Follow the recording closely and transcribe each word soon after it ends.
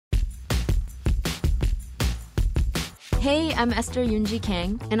Hey, I'm Esther Yoonji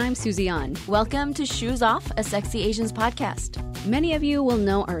Kang. And I'm Susie An. Welcome to Shoes Off, a Sexy Asians podcast. Many of you will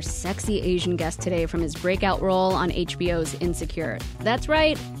know our sexy Asian guest today from his breakout role on HBO's Insecure. That's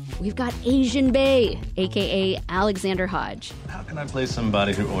right, we've got Asian Bae, a.k.a. Alexander Hodge. How can I play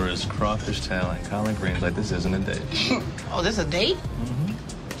somebody who orders crawfish tail and collard greens like this isn't a date? Oh, this a date?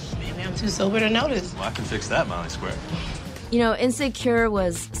 Mm-hmm. Maybe I'm too sober to notice. Well, I can fix that, Molly Square. You know, Insecure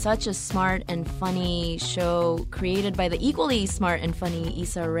was such a smart and funny show created by the equally smart and funny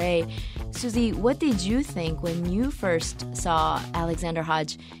Issa Rae. Susie, what did you think when you first saw Alexander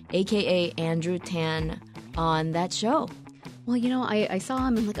Hodge, a.k.a. Andrew Tan, on that show? Well, you know, I saw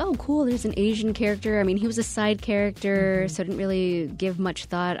him and like, oh, cool, there's an Asian character. I mean, he was a side character, so I didn't really give much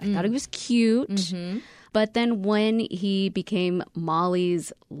thought. I thought he was cute. Mm-hmm. But then when he became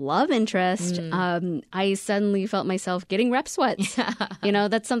Molly's love interest, I suddenly felt myself getting rep sweats. Yeah. You know,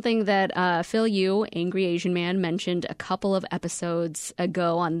 that's something that Phil Yu, Angry Asian Man, mentioned a couple of episodes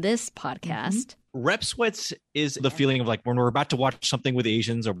ago on this podcast. Rep sweats is the feeling of like when we're about to watch something with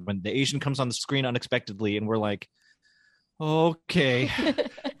Asians or when the Asian comes on the screen unexpectedly and we're like, okay,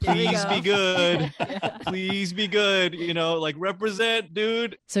 please be good. Please be good. You know, like represent,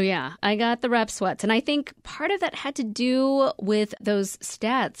 dude. So yeah, I got the rep sweats. And I think part of that had to do with those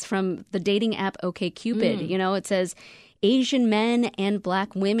stats from the dating app OkCupid. You know, it says Asian men and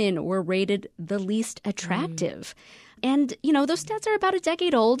Black women were rated the least attractive. And, you know, those stats are about a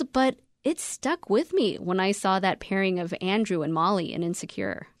decade old, but it stuck with me when I saw that pairing of Andrew and Molly in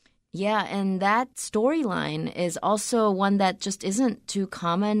Insecure. Yeah, and that storyline is also one that just isn't too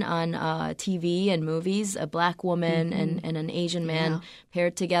common on TV and movies, a Black woman and an Asian man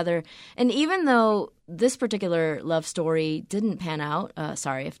paired together. And even though this particular love story didn't pan out,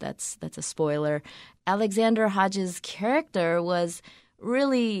 sorry if that's a spoiler, Alexander Hodge's character was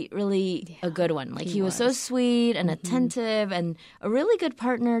really a good one. Like he was so sweet and attentive and a really good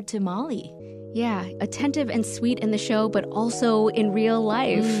partner to Molly. Yeah, attentive and sweet in the show, but also in real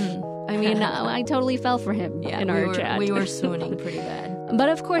life. I mean, I totally fell for him in our chat. We were swooning pretty bad. But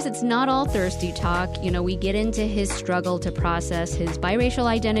of course, it's not all thirsty talk. You know, we get into his struggle to process his biracial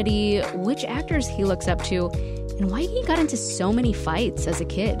identity, which actors he looks up to, and why he got into so many fights as a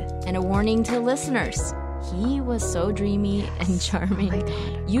kid. And a warning to listeners. He was so dreamy and charming. Oh my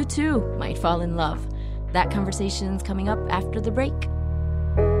God. You too might fall in love. That conversation's coming up after the break.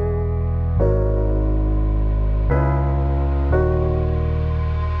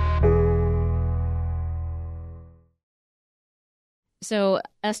 So,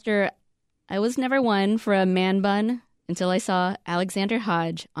 Esther, I was never one for a man bun until I saw Alexander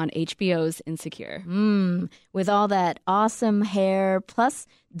Hodge on HBO's Insecure. With all that awesome hair plus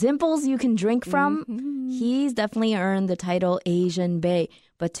dimples you can drink from, he's definitely earned the title Asian Bae.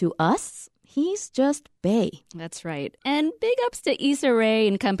 But to us, he's just Bae. That's right. And big ups to Issa Rae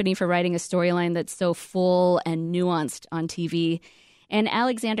and company for writing a storyline that's so full and nuanced on TV. And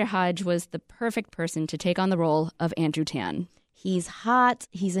Alexander Hodge was the perfect person to take on the role of Andrew Tan. He's hot,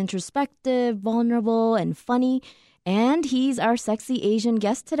 he's introspective, vulnerable, and funny. And he's our sexy Asian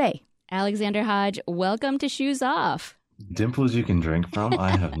guest today. Alexander Hodge, welcome to Shoes Off. Dimples you can drink from?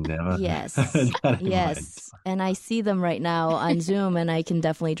 I have never Yes. heard that in my And I see them right now on Zoom, and I can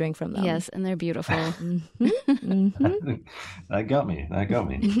definitely drink from them. Yes, and they're beautiful. That got me.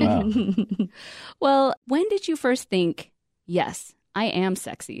 Wow. Well, when did you first think, yes, I am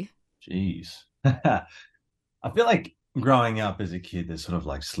sexy? Jeez. I feel like growing up as a kid, there's sort of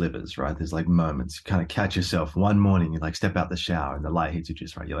like slivers, right? There's like moments. You kind of catch yourself one morning, you like step out the shower and the light hits you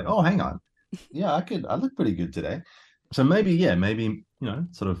just right. You're like, oh, hang on. Yeah, I look pretty good today. So maybe, you know,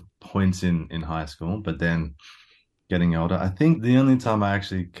 sort of points in high school, but then getting older. I think the only time I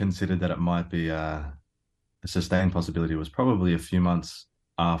actually considered that it might be a sustained possibility was probably a few months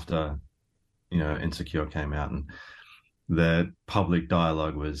after, you know, Insecure came out, and the public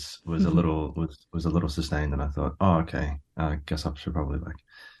dialogue was a little sustained, and I thought, oh, okay, I guess I should probably like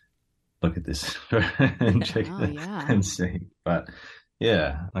look at this and check it and see. But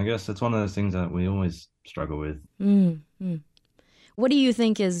yeah, I guess it's one of those things that we always struggle with. What do you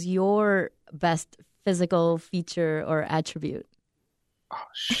think is your best physical feature or attribute? Oh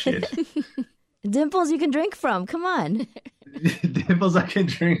shit. Dimples you can drink from. Come on. Dimples I can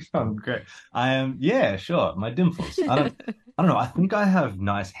drink from. Great. I am. Yeah, sure. My dimples. I don't know. I think I have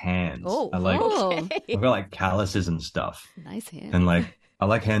nice hands. Oh, I like. okay. I've got like calluses and stuff. Nice hands. And like I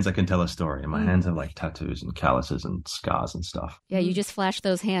like hands that can tell a story, and my hands have like tattoos and calluses and scars and stuff. Yeah, you just flash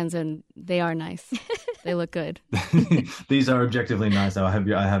those hands and they are nice. They look good. These are objectively nice. I have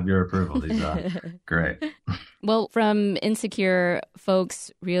your approval. These are great. Well, from Insecure,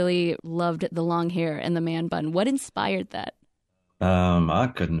 folks really loved the long hair and the man bun. What inspired that?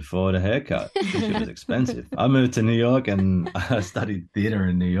 I couldn't afford a haircut. It was expensive. I moved to New York and I studied theater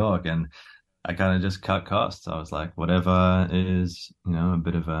in New York, and I kind of just cut costs. I was like, whatever is, a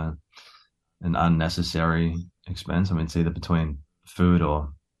bit of an unnecessary expense. I mean, it's either between food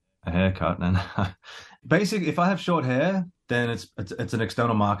or a haircut. And basically, if I have short hair, then it's an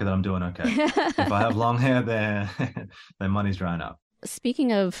external marker that I'm doing okay. If I have long hair, then money's drying up.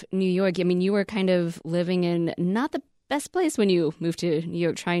 Speaking of New York, I mean, you were kind of living in not the best place when you moved to New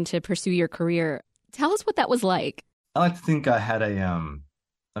York, trying to pursue your career. Tell us what that was like. I like to think I had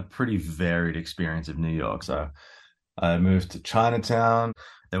a pretty varied experience of New York. So I moved to Chinatown.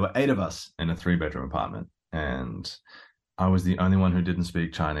 There were 8 of us in a 3-bedroom apartment, and I was the only one who didn't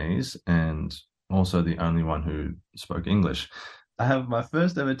speak Chinese and also the only one who spoke English. I have my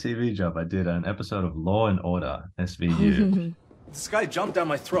first ever TV job. I did an episode of Law and Order, SVU. This guy jumped down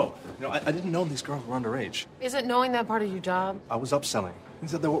my throat. I didn't know these girls were underage. Isn't knowing that part of your job? I was upselling. He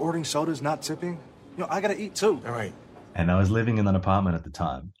said they were ordering sodas, not tipping. I gotta eat too. All right. And I was living in an apartment at the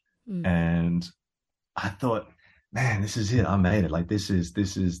time. And I thought, man, this is it. I made it. Like, this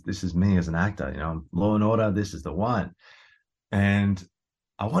is me as an actor. Law and Order, this is the one. And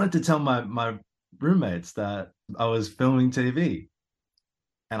I wanted to tell my roommates that I was filming TV.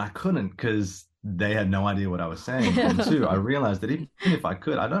 And I couldn't, because they had no idea what I was saying. And 2, I realized that even if I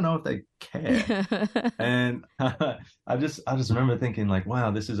could, I don't know if they care. And I just remember thinking, like, wow,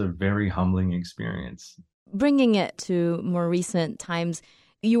 this is a very humbling experience. Bringing it to more recent times,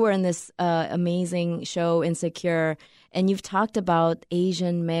 you were in this amazing show, Insecure, and you've talked about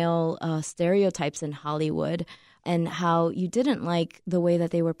Asian male stereotypes in Hollywood and how you didn't like the way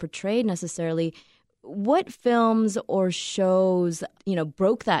that they were portrayed necessarily. What films or shows,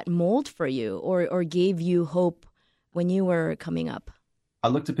 broke that mold for you or gave you hope when you were coming up? I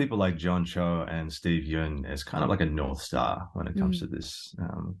looked at people like John Cho and Steve Yeun as kind of like a North Star when it comes to this.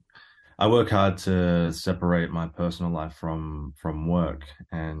 I work hard to separate my personal life from work,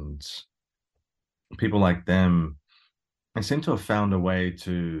 and people like them, they seem to have found a way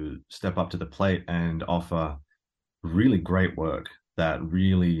to step up to the plate and offer really great work that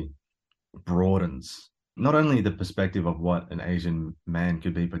really broadens not only the perspective of what an Asian man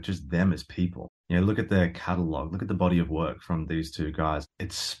could be, but just them as people. Look at their catalog, look at the body of work from these 2 guys.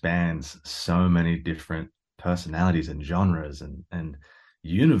 It spans so many different personalities and genres and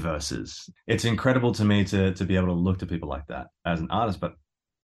universes. It's incredible to me to be able to look to people like that as an artist, but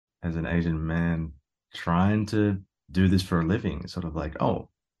as an Asian man trying to do this for a living. It's sort of like, oh,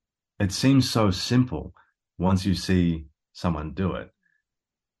 it seems so simple once you see someone do it.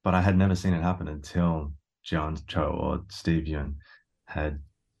 But I had never seen it happen until John Cho or Steve Yeun had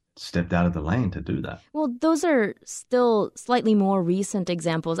stepped out of the lane to do that. Well, those are still slightly more recent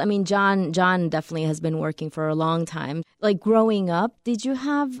examples. I mean, John definitely has been working for a long time. Like, growing up, did you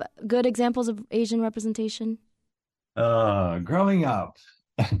have good examples of Asian representation? Growing up,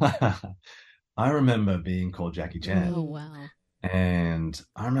 I remember being called Jackie Chan. Oh, wow. And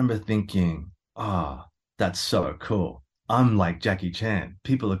I remember thinking, that's so cool. I'm like Jackie Chan.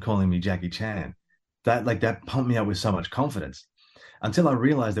 People are calling me Jackie Chan. That pumped me up with so much confidence until I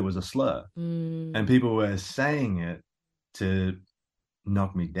realized it was a slur and people were saying it to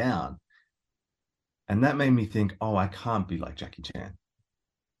knock me down. And that made me think, I can't be like Jackie Chan.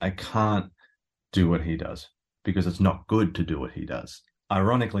 I can't do what he does because it's not good to do what he does.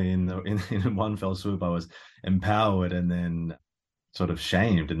 Ironically, in one fell swoop, I was empowered and then sort of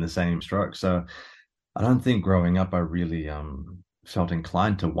shamed in the same stroke. So I don't think growing up I really felt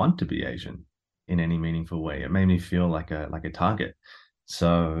inclined to want to be Asian in any meaningful way. It made me feel like a target.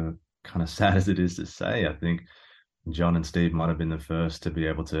 So, kind of sad as it is to say, I think John and Steve might have been the first to be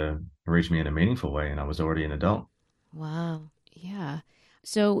able to reach me in a meaningful way, and I was already an adult. Wow. Yeah.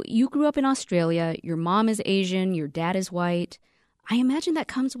 So you grew up in Australia. Your mom is Asian. Your dad is white. I imagine that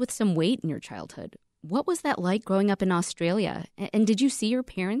comes with some weight in your childhood. What was that like growing up in Australia? And did you see your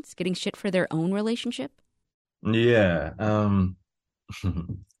parents getting shit for their own relationship? Yeah.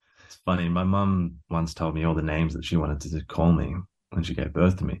 It's funny. My mom once told me all the names that she wanted to call me when she gave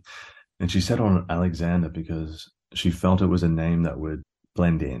birth to me. And she settled on Alexander because she felt it was a name that would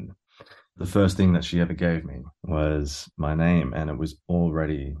blend in. The first thing that she ever gave me was my name, and it was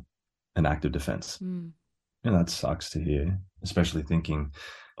already an act of defense. And that sucks to hear, especially thinking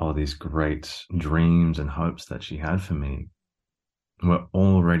all these great dreams and hopes that she had for me were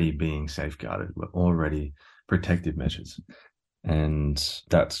already being safeguarded, were already protective measures. And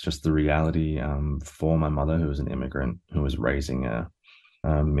that's just the reality for my mother, who was an immigrant, who was raising a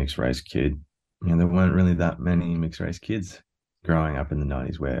mixed race kid. There weren't really that many mixed race kids growing up in the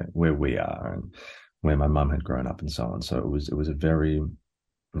 90s where we are and where my mum had grown up and so on. So it was a very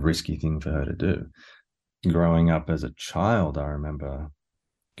risky thing for her to do. Growing up as a child, I remember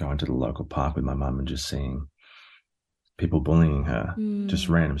going to the local park with my mum and just seeing people bullying her, just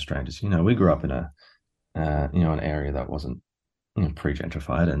random strangers. We grew up in an area that wasn't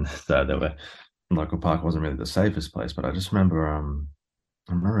pre-gentrified, and so the local park wasn't really the safest place. But I just remember,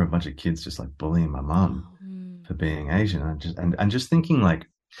 I remember a bunch of kids just like bullying my mum for being Asian, and just thinking like,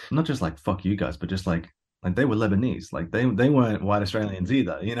 not just like fuck you guys, but just like they were Lebanese, like they weren't white Australians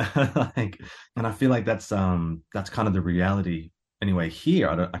either, like, and I feel like that's kind of the reality anyway here.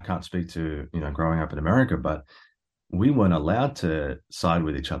 I can't speak to growing up in America, but we weren't allowed to side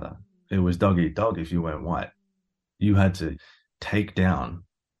with each other. It was dog eat dog if you weren't white. You had to take down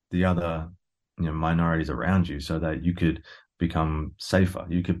the other minorities around you so that you could become safer.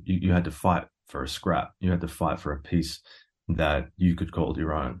 You had to fight for a scrap. You had to fight for a piece that you could call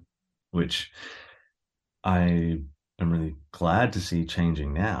your own, which I am really glad to see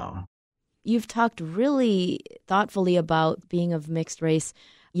changing now. You've talked really thoughtfully about being of mixed race.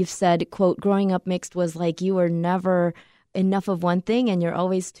 You've said, quote, growing up mixed was like you were never enough of one thing and you're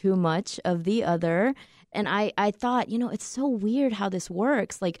always too much of the other. And I thought, it's so weird how this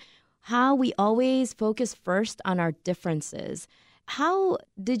works, like how we always focus first on our differences. How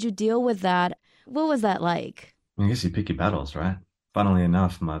did you deal with that? What was that like? I guess you pick your battles, right? Funnily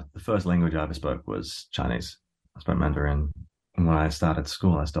enough, the first language I ever spoke was Chinese. I spoke Mandarin. And when I started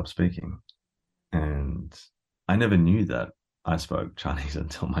school, I stopped speaking. And I never knew that I spoke Chinese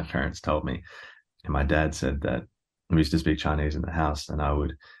until my parents told me. And my dad said that we used to speak Chinese in the house and I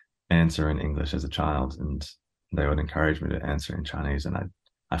would answer in English as a child and they would encourage me to answer in Chinese. And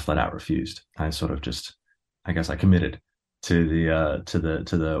I flat out refused. I sort of just, I guess I committed to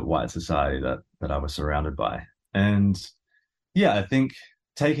the white society that I was surrounded by. And yeah, I think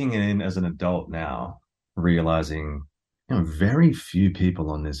taking it in as an adult now, realizing very few people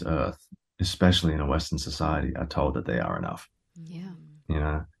on this earth, especially in a Western society, are told that they are enough.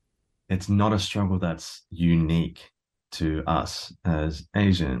 Yeah. It's not a struggle that's unique to us as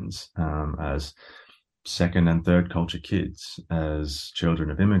Asians, as second and third culture kids, as children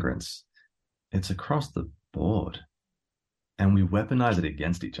of immigrants. It's across the board. And we weaponize it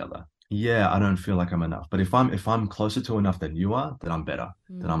against each other. Yeah, I don't feel like I'm enough. But if I'm closer to enough than you are, then I'm better.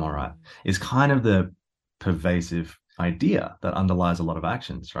 Then I'm all right. It's kind of the pervasive idea that underlies a lot of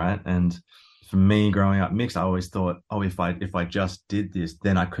actions, right? And for me, growing up mixed, I always thought, if I just did this,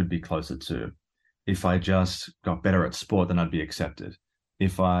 then I could be closer to. If I just got better at sport, then I'd be accepted.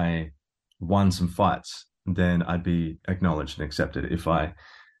 If I won some fights, then I'd be acknowledged and accepted. If I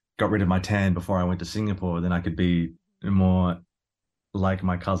got rid of my tan before I went to Singapore, then I could be more like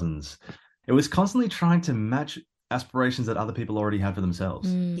my cousins. It was constantly trying to match aspirations that other people already had for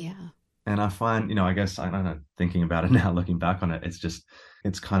themselves. Yeah. And I find, I guess, I don't know, thinking about it now, looking back on it,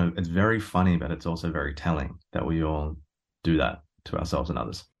 it's very funny, but it's also very telling that we all do that to ourselves and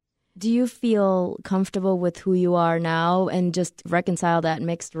others. Do you feel comfortable with who you are now and just reconcile that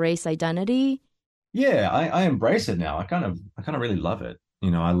mixed race identity? Yeah, I embrace it now. I kind of really love it.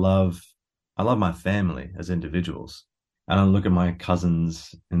 I love my family as individuals. And I look at my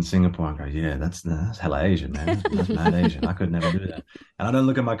cousins in Singapore and go, yeah, that's hella Asian, man. That's mad Asian. I could never do that. And I don't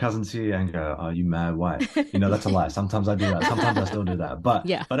look at my cousins here and go, oh, you mad white. That's a lie. Sometimes I do that. Sometimes I still do that. But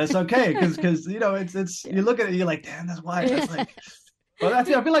it's okay because it's you look at it, you're like, damn, that's white. That's like, well, I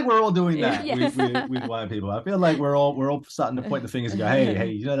feel like we're all doing that with white people. I feel like we're all starting to point the fingers and go,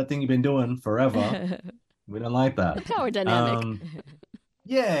 hey, that thing you've been doing forever. We don't like that. Power dynamic.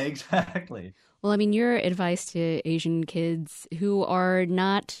 Yeah, exactly. Well, I mean, your advice to Asian kids who are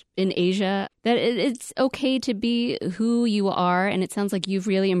not in Asia, that it's okay to be who you are, and it sounds like you've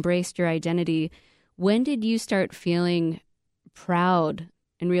really embraced your identity. When did you start feeling proud,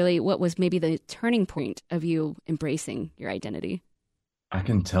 and really what was maybe the turning point of you embracing your identity? I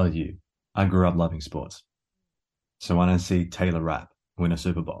can tell you, I grew up loving sports. So when I see Taylor Rapp win a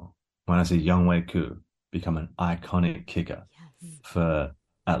Super Bowl, when I see Younghoe Koo become an iconic kicker for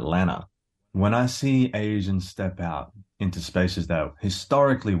Atlanta, when I see Asians step out into spaces that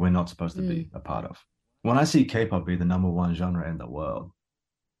historically we're not supposed to be a part of, when I see K-pop be the #1 genre in the world,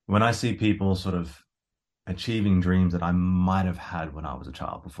 when I see people sort of achieving dreams that I might have had when I was a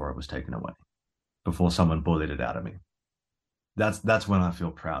child before it was taken away, before someone bullied it out of me, that's when I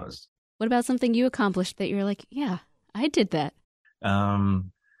feel proudest. What about something you accomplished that you're like, yeah, I did that?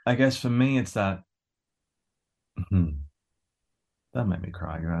 I guess for me, it's that. That made me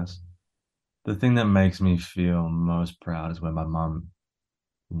cry, guys. The thing that makes me feel most proud is when my mum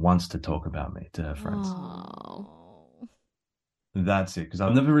wants to talk about me to her friends. Oh. That's it. Because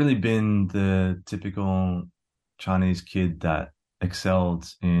I've never really been the typical Chinese kid that excelled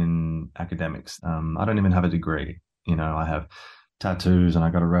in academics. I don't even have a degree. I have tattoos and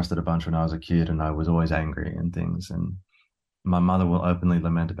I got arrested a bunch when I was a kid and I was always angry and things. And my mother will openly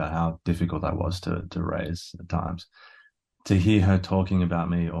lament about how difficult I was to raise at times. To hear her talking about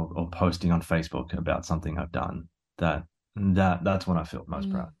me or posting on Facebook about something I've done, that's when I feel most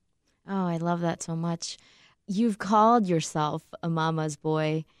proud. Oh, I love that so much. You've called yourself a mama's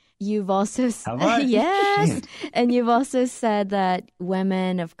boy. You've also Have I? yes, Shit. and you've also said that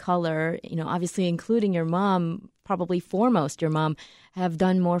women of color, obviously including your mom, probably foremost your mom, have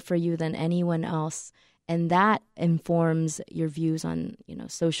done more for you than anyone else, and that informs your views on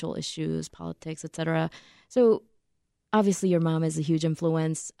social issues, politics, etc. So obviously your mom is a huge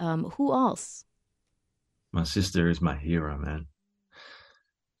influence. Who else? My sister is my hero, man.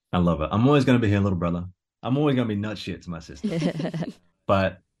 I love her. I'm always going to be her little brother. I'm always going to be nut shit to my sister.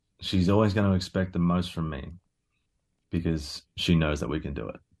 But she's always going to expect the most from me because she knows that we can do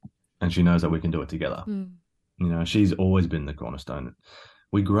it. And she knows that we can do it together. She's always been the cornerstone.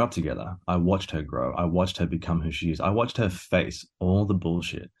 We grew up together. I watched her grow. I watched her become who she is. I watched her face all the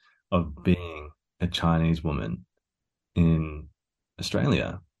bullshit of being a Chinese woman in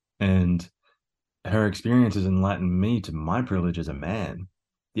Australia. And her experiences enlightened me to my privilege as a man.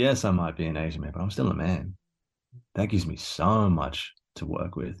 Yes, I might be an Asian man, but I'm still a man. That gives me so much to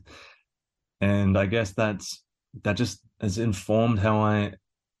work with. And I guess that just has informed how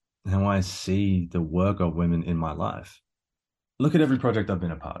I see the work of women in my life. Look at every project I've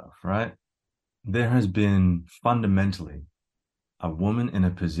been a part of, right? There has been fundamentally a woman in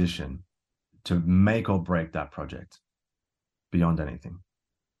a position to make or break that project beyond anything.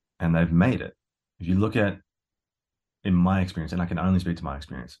 And they've made it. If you look at, in my experience, and I can only speak to my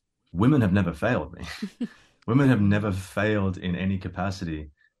experience, women have never failed me. Women have never failed in any capacity,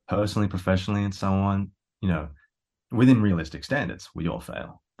 personally, professionally, and so on. Within realistic standards, we all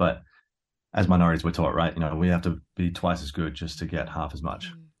fail. But as minorities, we're taught, right? We have to be twice as good just to get half as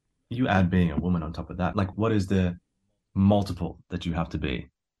much. You add being a woman on top of that. Like, what is the multiple that you have to be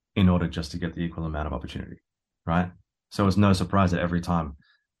in order just to get the equal amount of opportunity, right? So it's no surprise that every time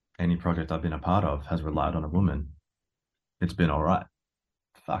any project I've been a part of has relied on a woman, it's been all right.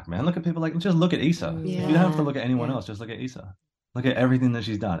 Fuck, man. Look at people just look at Issa. Yeah. You don't have to look at anyone else. Just look at Issa. Look at everything that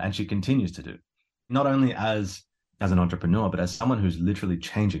she's done. And she continues to do. Not only as an entrepreneur, but as someone who's literally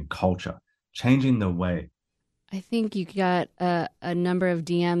changing culture, changing the way. I think you got a number of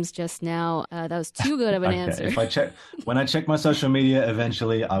DMs just now. That was too good of an answer. When I check my social media,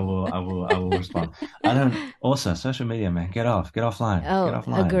 eventually I will respond. Also social media, man, get offline. Oh, get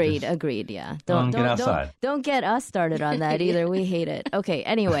offline. Agreed. Yeah. Don't get outside. Don't get us started on that either. We hate it. Okay.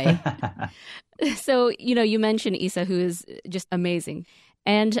 Anyway. So, you mentioned Issa, who is just amazing.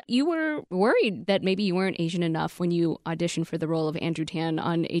 And you were worried that maybe you weren't Asian enough when you auditioned for the role of Andrew Tan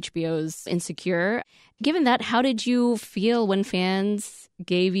on HBO's Insecure. Given that, how did you feel when fans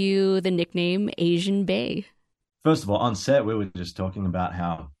gave you the nickname Asian Bae? First of all, on set, we were just talking about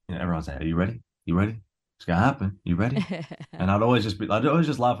how everyone's like, "Are you ready? You ready? It's gonna happen. You ready?" And I'd always just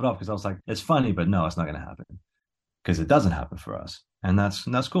laugh it off because I was like, "It's funny, but no, it's not gonna happen because it doesn't happen for us, and that's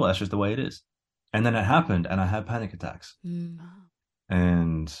cool. That's just the way it is." And then it happened, and I had panic attacks.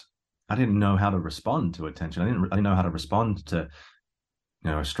 And I didn't know how to respond to attention. I didn't know how to respond to,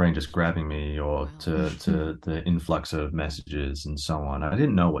 strangers grabbing me or to the influx of messages and so on. I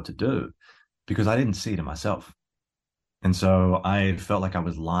didn't know what to do because I didn't see it in myself. And so I felt like I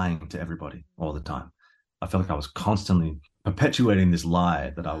was lying to everybody all the time. I felt like I was constantly perpetuating this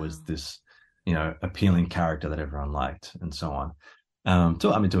lie that I was this, appealing character that everyone liked and so on.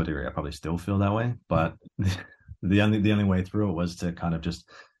 To a degree, I probably still feel that way, but the only way through it was to kind of just,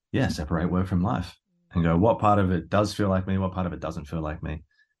 separate work from life and go, what part of it does feel like me? What part of it doesn't feel like me?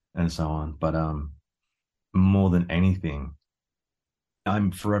 And so on. But more than anything,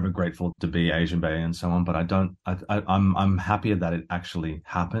 I'm forever grateful to be Asian Bae and so on. But I'm happier that it actually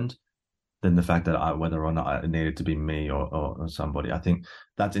happened than the fact that whether or not it needed to be me or somebody. I think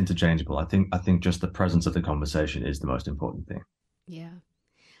that's interchangeable. I think just the presence of the conversation is the most important thing. Yeah.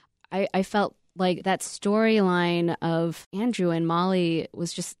 I felt like that storyline of Andrew and Molly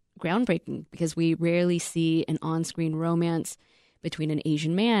was just groundbreaking because we rarely see an on-screen romance between an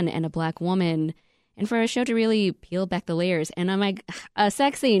Asian man and a Black woman. And for a show to really peel back the layers, and I'm like, a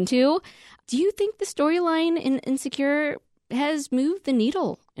sex scene too. Do you think the storyline in Insecure has moved the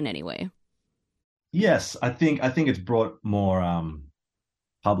needle in any way. Yes, I think it's brought more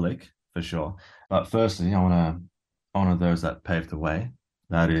public for sure. But firstly, I want to honor those that paved the way.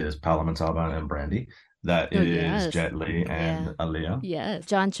 That is Palamantaba and Brandy. That is yes. Jet Li and Aaliyah. Yes.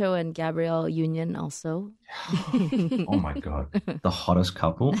 John Cho and Gabrielle Union also. Oh my God. The hottest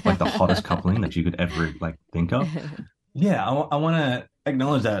couple, like the hottest coupling that you could ever like think of. Yeah, I want to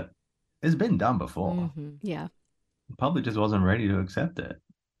acknowledge that it's been done before. Mm-hmm. Yeah. The public just wasn't ready to accept it.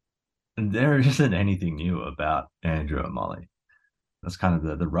 And there isn't anything new about Andrew and Molly. That's kind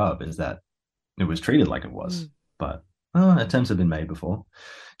of the rub, is that it was treated like it was. But attempts have been made before.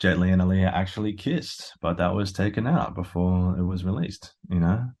 Jet Li and Aaliyah actually kissed, but that was taken out before it was released, you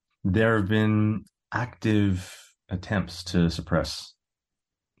know? There have been active attempts to suppress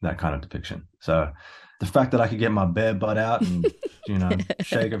that kind of depiction. So the fact that I could get my bare butt out and, you know,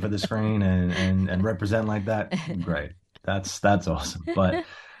 shake it for the screen and represent like that, great. That's awesome. But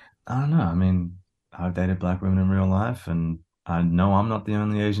I don't know. I mean, I've dated black women in real life, and I know I'm not the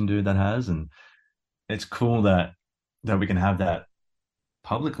only Asian dude that has, and it's cool that we can have that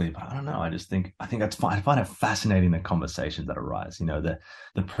publicly. But I don't know. I think that's fine. I find it fascinating, the conversations that arise. You know, the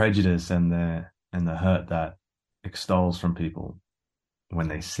prejudice and the hurt that extols from people when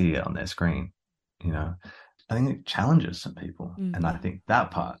they see it on their screen. You know, I think it challenges some people, and I think that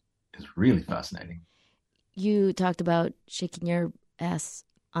part is really fascinating. You talked about shaking your ass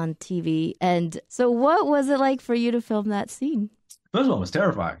on TV, and so what was it like for you to film that scene? First of all, it was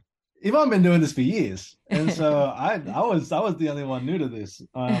terrifying. Yvonne been doing this for years, and so I was the only one new to this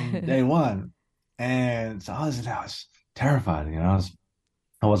day one, and so I was terrified. You know,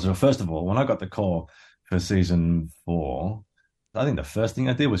 I was first of all, when I got the call for season 4, I think the first thing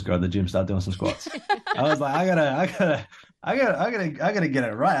I did was go to the gym, start doing some squats. I was like, I gotta get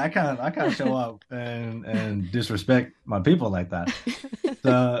it right. I can't show up and disrespect my people like that.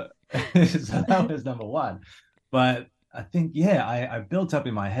 So that was number one. But I think, I built up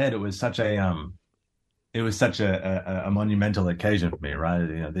in my head. It was such a monumental occasion for me, right?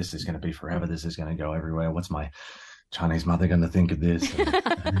 You know, this is going to be forever. This is going to go everywhere. What's my Chinese mother going to think of this?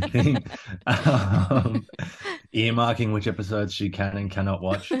 Earmarking which episodes she can and cannot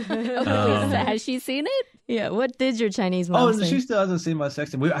watch. Has she seen it? Yeah. What did your Chinese mom say? She still hasn't seen my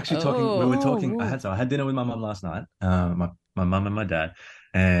sex. We were actually talking. We were talking. I had dinner with my mom last night. My mom and my dad,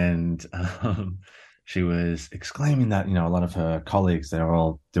 and she was exclaiming that, you know, a lot of her colleagues, they're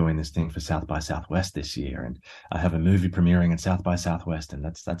all doing this thing for South by Southwest this year, and I have a movie premiering at South by Southwest, and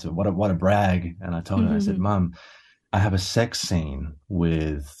that's what a brag. And I told her, I said, Mom, I have a sex scene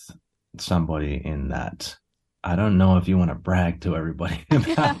with somebody in that. I don't know if you want to brag to everybody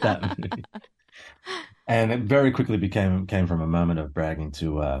about that movie. And it very quickly came from a moment of bragging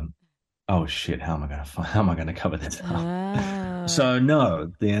to, oh shit, how am I gonna cover this up? So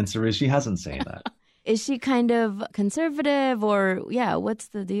no, the answer is she hasn't seen that. Is she kind of conservative, or what's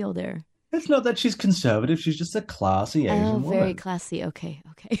the deal there? It's not that she's conservative. She's just a classy Asian woman. Very classy. Okay.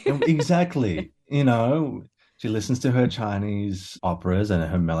 Exactly. You know, she listens to her Chinese operas and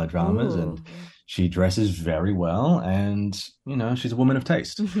her melodramas, and she dresses very well, and, you know, she's a woman of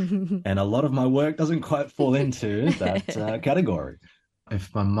taste. And a lot of my work doesn't quite fall into that category.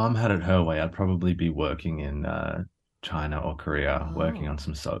 If my mum had it her way, I'd probably be working in China or Korea, working on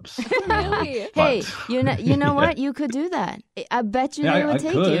some soaps. Really? Hey, you know what? You could do that. I bet you it would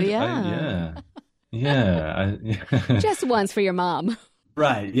take you. Yeah. Just once for your mom.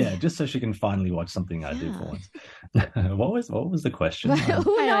 Right, yeah, just so she can finally watch something I do for once. What was the question? Who knows?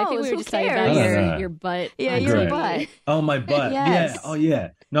 I think we were just talking about your butt. Yeah, your Great. butt. Oh, my butt. Yes. Yeah. Oh, yeah.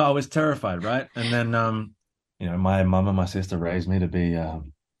 No, I was terrified, right? And then, you know, my mum and my sister raised me to be a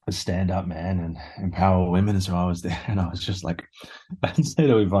stand-up man and empower women. And so I was there, and I was just like, I say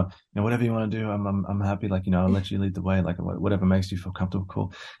to Yvonne, you know, whatever you want to do, I'm happy. Like, you know, I'll let you lead the way. Like, whatever makes you feel comfortable,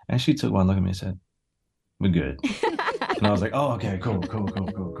 cool. And she took one look at me and said, "We're good." And I was like, oh, okay, cool.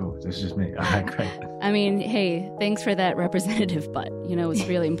 This is just me. All right, great. I mean, hey, thanks for that representative butt. You know, it's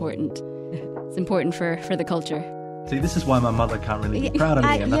really important. It's important for the culture. See, this is why my mother can't really be proud of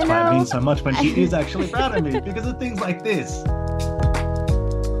me, and that's why it means so much when she is actually proud of me, because of things like this.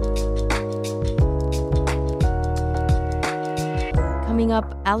 Coming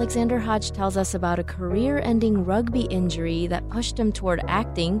up, Alexander Hodge tells us about a career-ending rugby injury that pushed him toward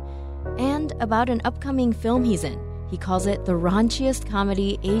acting, and about an upcoming film he's in. He calls it the raunchiest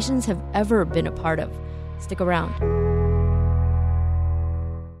comedy Asians have ever been a part of. Stick around.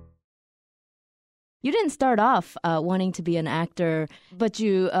 You didn't start off wanting to be an actor, but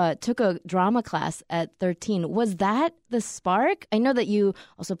you took a drama class at 13. Was that the spark? I know that you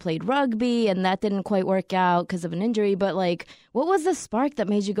also played rugby and that didn't quite work out because of an injury, but like, what was the spark that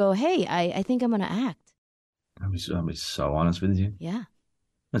made you go, hey, I think I'm going to act? I'll be so honest with you. Yeah.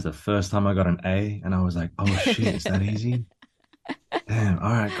 It was the first time I got an A and I was like, oh shit, is that easy? Damn,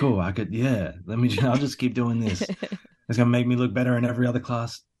 all right, cool. I'll just keep doing this. It's going to make me look better in every other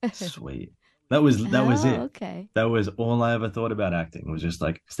class. Sweet. That was it. Okay. That was all I ever thought about acting. It was just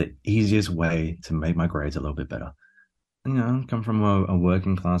like, it's the easiest way to make my grades a little bit better. You know, come from a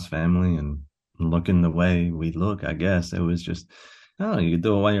working class family and looking the way we look, I guess. It was just, oh, you can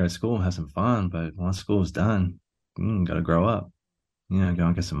do it while you're at school, have some fun, but once school's done, you got to grow up. Go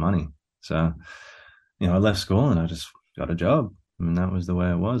and get some money. So, I left school and I just got a job. I mean, that was the way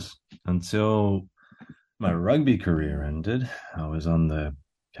it was until my rugby career ended. I was on the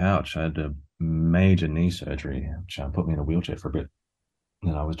couch. I had a major knee surgery, which put me in a wheelchair for a bit.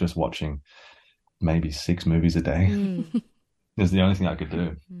 And I was just watching maybe 6 movies a day. It was the only thing I could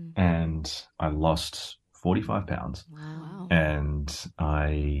do. And I lost 45 pounds. Wow. And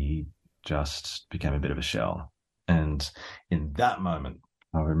I just became a bit of a shell. And in that moment,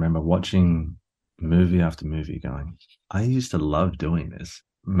 I remember watching movie after movie going, I used to love doing this.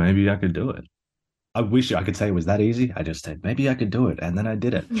 Maybe I could do it. I wish I could say it was that easy. I just said, maybe I could do it. And then I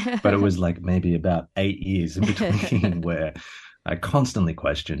did it. But it was like maybe about 8 years in between where I constantly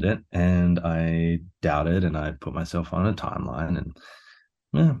questioned it and I doubted and I put myself on a timeline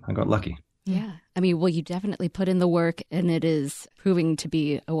and I got lucky. Yeah. I mean, well, you definitely put in the work and it is proving to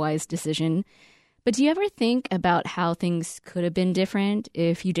be a wise decision. But do you ever think about how things could have been different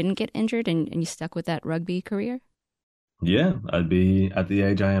if you didn't get injured and you stuck with that rugby career? Yeah, I'd be at the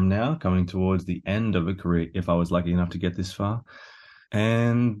age I am now, coming towards the end of a career if I was lucky enough to get this far,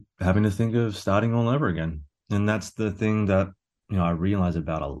 and having to think of starting all over again. And that's the thing that, I realize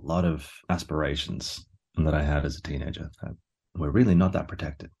about a lot of aspirations that I had as a teenager, that we're really not that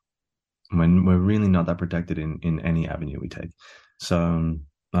protected. We're really not that protected in any avenue we take. So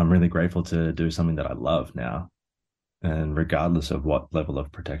I'm really grateful to do something that I love now. And regardless of what level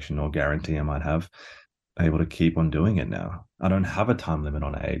of protection or guarantee I might have, able to keep on doing it now. I don't have a time limit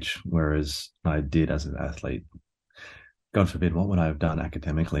on age, whereas I did as an athlete. God forbid, what would I have done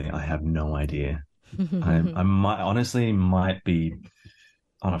academically? I have no idea. I might be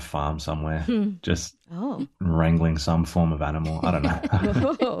on a farm somewhere, just wrangling some form of animal. I don't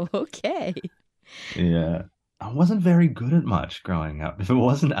know. Oh, okay. Yeah. I wasn't very good at much growing up. If it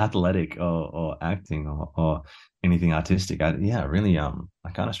wasn't athletic or acting or anything artistic, I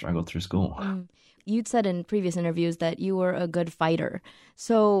kind of struggled through school. You'd said in previous interviews that you were a good fighter.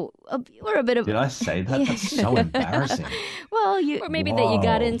 So you were a bit of... Did I say that? That's so embarrassing. Well, or maybe that you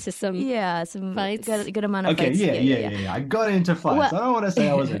got into some fights. Got a good amount of fights. Yeah. I got into fights. Well, I don't want to say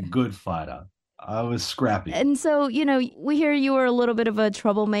I was a good fighter. I was scrappy. And so, we hear you were a little bit of a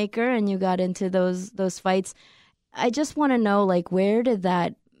troublemaker and you got into those fights. I just want to know, like, where did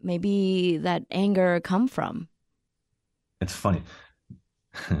that anger come from? It's funny.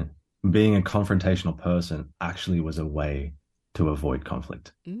 Being a confrontational person actually was a way to avoid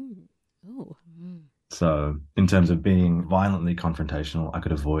conflict. So in terms of being violently confrontational, I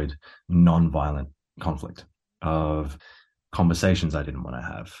could avoid non-violent conflict of conversations I didn't want to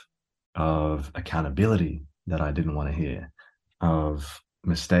have, of accountability that I didn't want to hear, of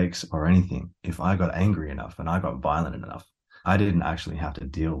mistakes or anything. If I got angry enough and I got violent enough, I didn't actually have to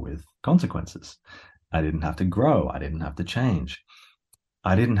deal with consequences. I didn't have to grow. I didn't have to change.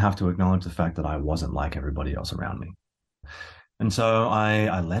 I didn't have to acknowledge the fact that I wasn't like everybody else around me. And so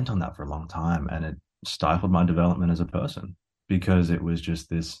I lent on that for a long time, and it stifled my development as a person because it was just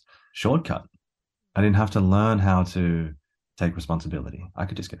this shortcut. I didn't have to learn how to take responsibility. I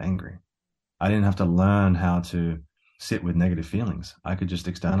could just get angry. I didn't have to learn how to sit with negative feelings. I could just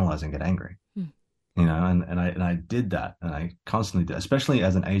externalize and get angry. And I did that, and I constantly did, especially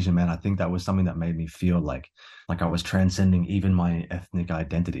as an Asian man. I think that was something that made me feel like I was transcending even my ethnic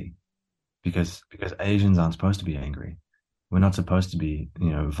identity, because Asians aren't supposed to be angry. We're not supposed to be,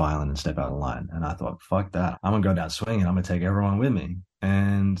 violent and step out of line. And I thought, fuck that. I'm gonna go down swinging. I'm gonna take everyone with me,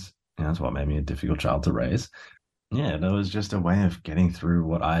 and that's what made me a difficult child to raise. Yeah, that was just a way of getting through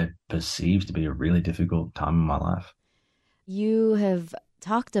what I perceived to be a really difficult time in my life. You have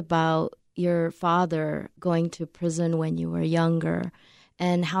talked about your father going to prison when you were younger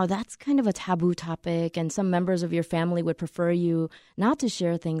and how that's kind of a taboo topic, and some members of your family would prefer you not to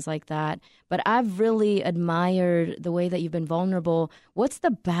share things like that. But I've really admired the way that you've been vulnerable. What's the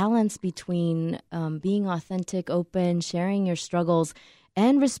balance between being authentic, open, sharing your struggles,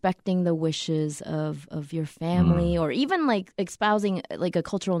 and respecting the wishes of your family, or even like espousing like a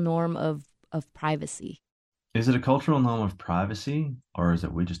cultural norm of privacy? Is it a cultural norm of privacy, or is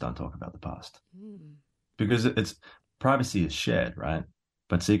it we just don't talk about the past? Because it's privacy is shared, right?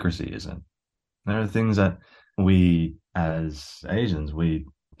 But secrecy isn't. There are things that we as Asians, we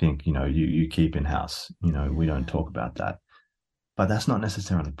think, you keep in house, we don't talk about that. But that's not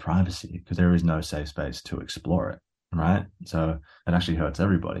necessarily privacy, because there is no safe space to explore it, right? So it actually hurts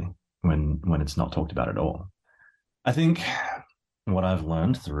everybody when it's not talked about at all. I think what I've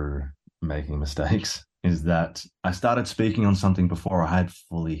learned through making mistakes is that I started speaking on something before I had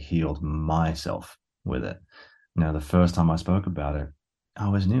fully healed myself with it. Now, the first time I spoke about it, I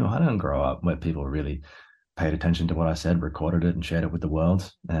was new. I didn't grow up where people really paid attention to what I said, recorded it, and shared it with the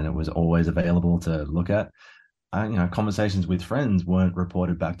world, and it was always available to look at. Conversations with friends weren't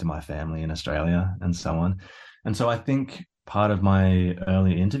reported back to my family in Australia and so on. And so I think part of my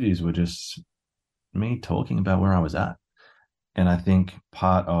early interviews were just me talking about where I was at. And I think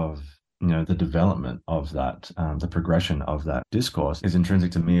part of, the development of that, the progression of that discourse is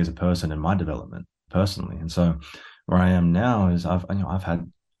intrinsic to me as a person and my development personally. And so where I am now is I've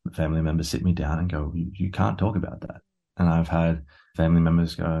had family members sit me down and go, you can't talk about that. And I've had family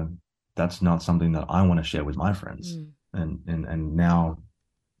members go, that's not something that I want to share with my friends. And now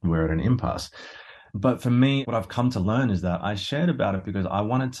we're at an impasse. But for me, what I've come to learn is that I shared about it because I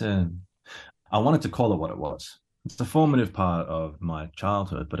wanted to call it what it was. It's the formative part of my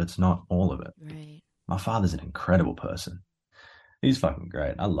childhood, but it's not all of it. Right. My father's an incredible person. He's fucking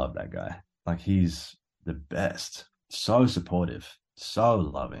great. I love that guy. Like, he's the best. So supportive, so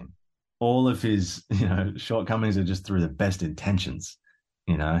loving. All of his, shortcomings are just through the best intentions.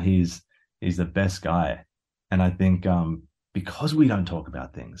 He's the best guy. And I think because we don't talk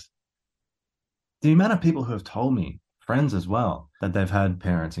about things, the amount of people who have told me, friends as well, that they've had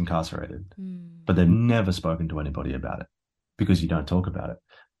parents incarcerated, but they've never spoken to anybody about it because you don't talk about it.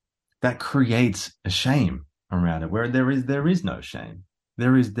 That creates a shame around it, where there is no shame.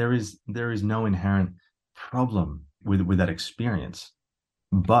 There is no inherent problem with that experience.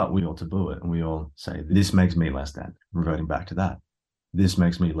 But we all taboo it, and we all say, this makes me less than, reverting back to that. This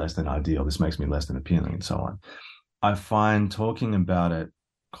makes me less than ideal. This makes me less than appealing, and so on. I find talking about it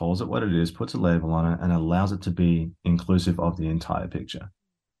calls it what it is, puts a label on it, and allows it to be inclusive of the entire picture.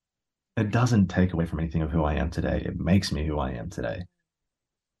 It doesn't take away from anything of who I am today. It makes me who I am today.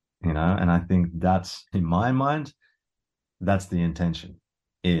 And I think that's, in my mind, that's the intention.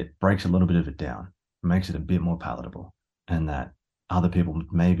 It breaks a little bit of it down, makes it a bit more palatable, and that other people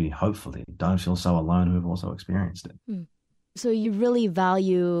maybe, hopefully, don't feel so alone who have also experienced it. So you really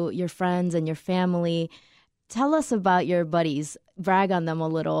value your friends and your family. Tell us about your buddies. Brag on them a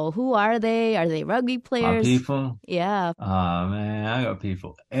little. Who are they? Are they rugby players? My people? Yeah. Oh, man, I got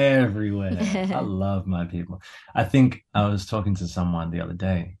people everywhere. I love my people. I think I was talking to someone the other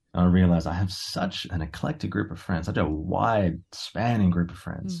day. I realized I have such an eclectic group of friends, such a wide spanning group of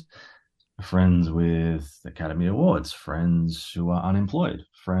friends. Friends with Academy Awards, friends who are unemployed,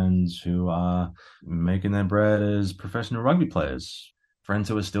 friends who are making their bread as professional rugby players, friends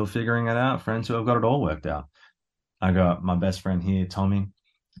who are still figuring it out, friends who have got it all worked out. I got my best friend here, Tommy.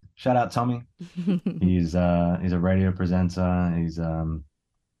 Shout out, Tommy. He's a radio presenter. He's a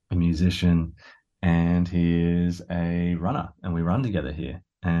musician, and he is a runner. And we run together here.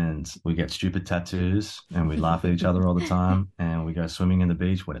 And we get stupid tattoos, and we laugh at each other all the time. And we go swimming in the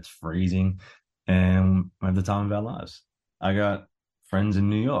beach when it's freezing, and we have the time of our lives. I got friends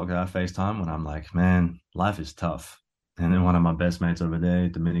in New York that I FaceTime when I'm like, man, life is tough. And then one of my best mates over there,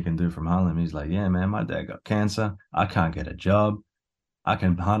 Dominican dude from Harlem, he's like, yeah, man, my dad got cancer. I can't get a job. I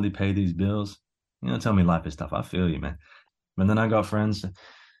can hardly pay these bills. Tell me life is tough. I feel you, man. But then I got friends,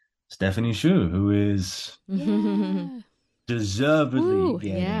 Stephanie Shu, who is deservedly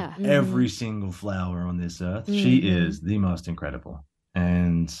getting every single flower on this earth. She is the most incredible.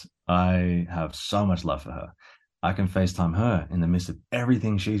 And I have so much love for her. I can FaceTime her in the midst of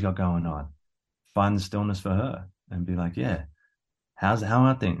everything she's got going on, find the stillness for her, and be like, yeah, how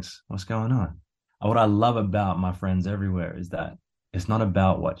are things? What's going on? What I love about my friends everywhere is that it's not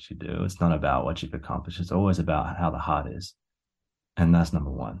about what you do. It's not about what you've accomplished. It's always about how the heart is. And that's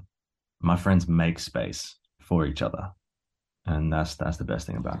number one. My friends make space for each other. And that's the best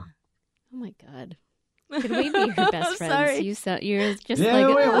thing about it. Oh, my God. Could we be your best friends? Sorry. You're just yeah,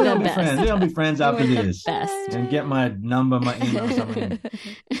 like we'll the be best. friends. We'll be friends after this. Best. And get my number, my email, something.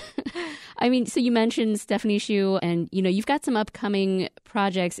 I mean, so you mentioned Stephanie Shu, and you've got some upcoming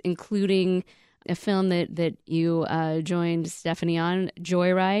projects, including a film that you joined Stephanie on,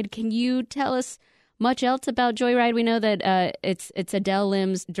 Joyride. Can you tell us Much else about Joyride? We know that it's Adele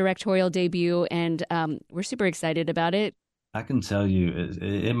Lim's directorial debut, and we're super excited about it. I can tell you,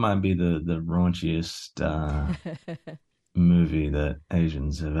 it might be the raunchiest movie that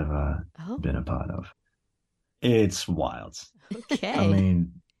Asians have ever been a part of. It's wild. Okay. I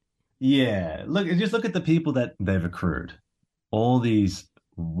mean, yeah. Just look at the people that they've accrued. All these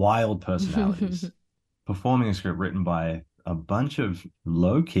wild personalities performing a script written by a bunch of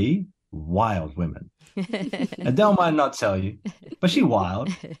low-key, wild women. Adele might not tell you, but she's wild.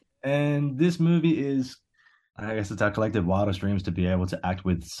 And this movie is, I guess it's our collective wildest dreams to be able to act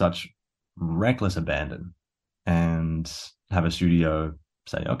with such reckless abandon and have a studio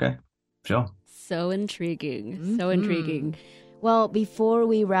say, okay, sure. So intriguing. So intriguing. Well, before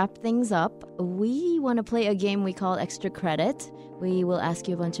we wrap things up, we want to play a game we call Extra Credit. We will ask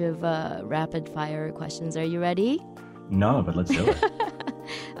you a bunch of rapid fire questions. Are you ready? No, but let's do it.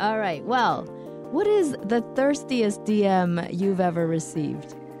 All right. Well, what is the thirstiest DM you've ever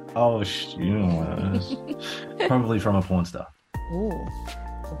received? Oh, probably from a porn star. Oh,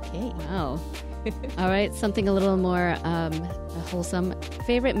 okay. Wow. All right, something a little more wholesome.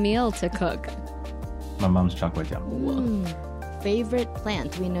 Favorite meal to cook? My mom's char kway teow. Favorite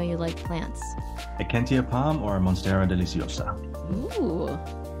plant? We know you like plants. A Kentia palm or a Monstera deliciosa? Ooh.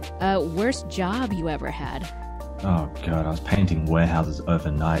 Worst job you ever had? Oh, God, I was painting warehouses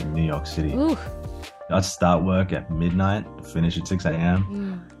overnight in New York City. Ooh. I'd start work at midnight, finish at 6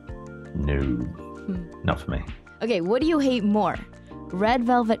 a.m. No, not for me. Okay, what do you hate more? Red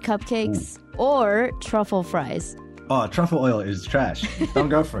velvet cupcakes or truffle fries? Oh, truffle oil is trash. Don't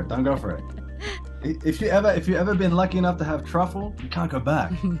go for it. Don't go for it. If you ever been lucky enough to have truffle, you can't go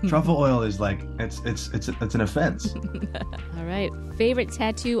back. Truffle oil is like it's an offense. All right. Favorite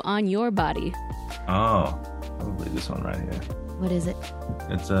tattoo on your body? Oh, probably this one right here. What is it?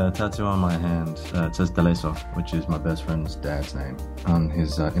 It's a tattoo on my hand. It says Deleso, which is my best friend's dad's name, on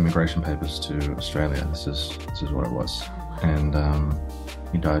his immigration papers to Australia. This is what it was. And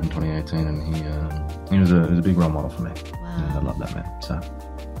he died in 2018, and he was a big role model for me. Wow. And I love that man. So,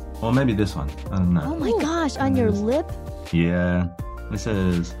 or maybe this one. I don't know. Oh my gosh, on your lip? Yeah. It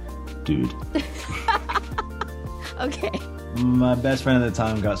says, dude. Okay. My best friend at the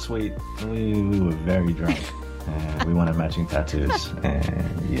time got sweet. We were very drunk. And we wanted matching tattoos.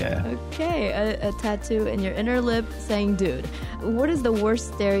 And yeah. Okay, a tattoo in your inner lip saying dude. What is the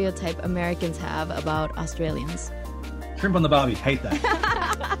worst stereotype Americans have about Australians? Shrimp on the barbie. Hate that.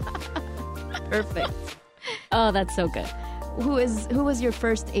 Perfect. Oh, that's so good. Who was your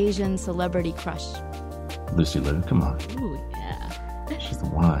first Asian celebrity crush? Lucy Liu. Come on. Ooh, yeah. She's the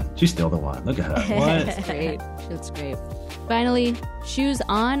one. She's still the one. Look at her. What? That's great. That's great. Finally, shoes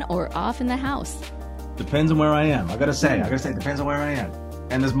on or off in the house? Depends on where I am. I gotta say, it depends on where I am.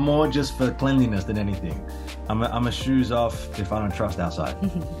 And there's more just for cleanliness than anything. I'm a shoes off if I don't trust outside.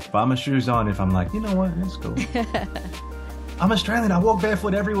 But I'm a shoes on if I'm like, you know what, it's cool. I'm Australian. I walk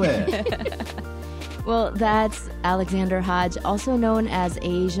barefoot everywhere. Well, that's Alexander Hodge, also known as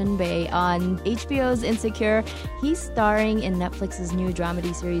Asian Bae, on HBO's Insecure. He's starring in Netflix's new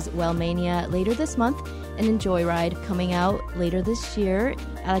dramedy series Wellmania later this month, and in Joyride coming out later this year.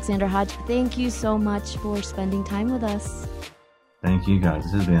 Alexander Hodge, thank you so much for spending time with us. Thank you, guys.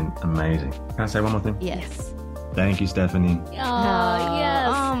 This has been amazing. Can I say one more thing? Yes. Thank you, Stephanie. Oh, yes.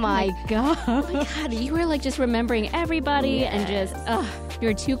 Oh, my God. Oh, my God. You were like just remembering everybody and just,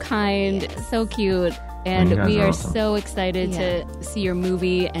 you're too kind, so cute. And we are awesome. so excited to see your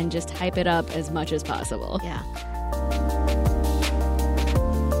movie and just hype it up as much as possible. Yeah.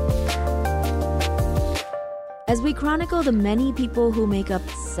 As we chronicle the many people who make up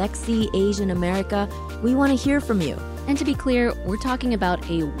sexy Asian America, we want to hear from you. And to be clear, we're talking about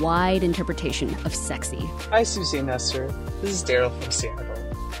a wide interpretation of sexy. Hi, Susie and Esther. This is Daryl from Seattle.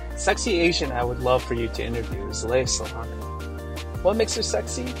 Sexy Asian I would love for you to interview is Leia Solano. What makes her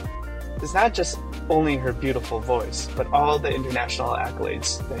sexy? It's not just only her beautiful voice, but all the international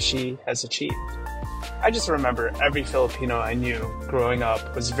accolades that she has achieved. I just remember every Filipino I knew growing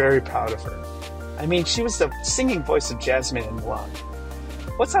up was very proud of her. I mean, she was the singing voice of Jasmine in Mulan.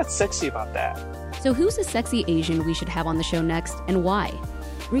 What's not sexy about that? So who's a sexy Asian we should have on the show next, and why?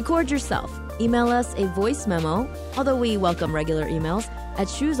 Record yourself. Email us a voice memo, although we welcome regular emails, at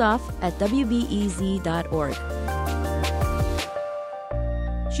shoesoff@wbez.org.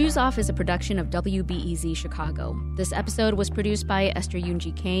 Shoes Off is a production of WBEZ Chicago. This episode was produced by Esther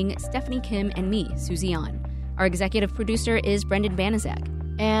Yoonji Kang, Stephanie Kim, and me, Susie An. Our executive producer is Brendan Banaszak.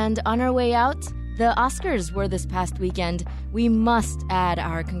 And on our way out, The Oscars were this past weekend. We must add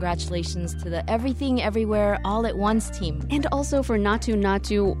our congratulations to the Everything Everywhere All at Once team. And also for Natu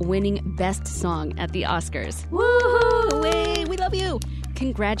Natu winning Best Song at the Oscars. Woohoo! Way, we love you!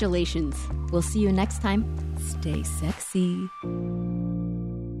 Congratulations. We'll see you next time. Stay sexy.